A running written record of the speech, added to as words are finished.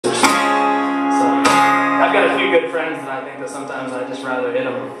pretty good friends that I think that sometimes I'd just rather hit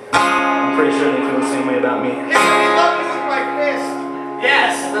them. I'm pretty sure they feel the same way about me.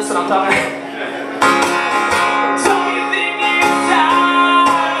 Yes, that's what I'm talking about.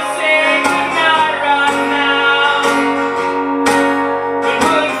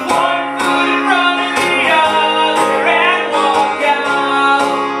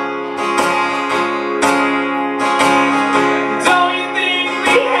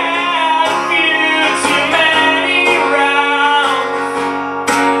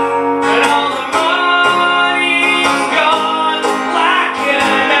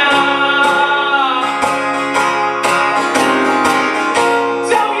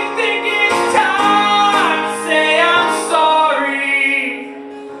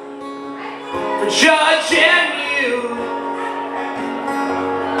 Judging you,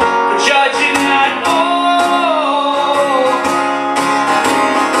 judging that all.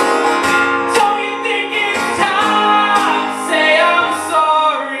 Don't you think it's time to say I'm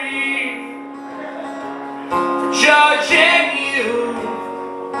sorry for judging you,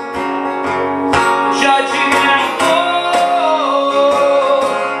 judging that all?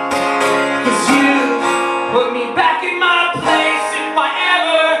 'Cause you put me back in my place if I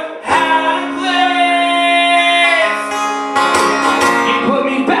ever had a place. Put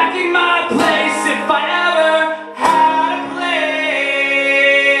me back in my place if I ever had a place.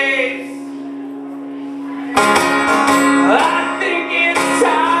 I think it's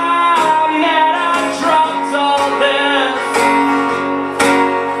time that I dropped all this.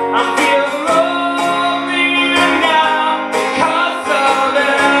 I'm feeling lonely now because of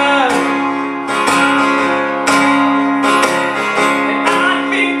it. And I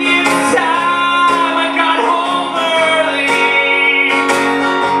think it's time I got home early.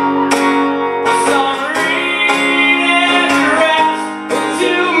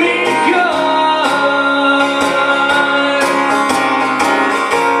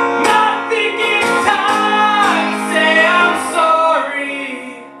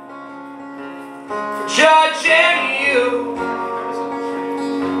 Judging you,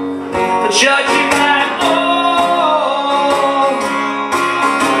 judging that all.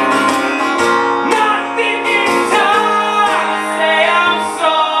 Not thinking time to say I'm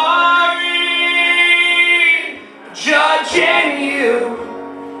sorry. Judging you,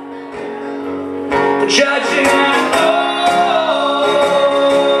 judging that.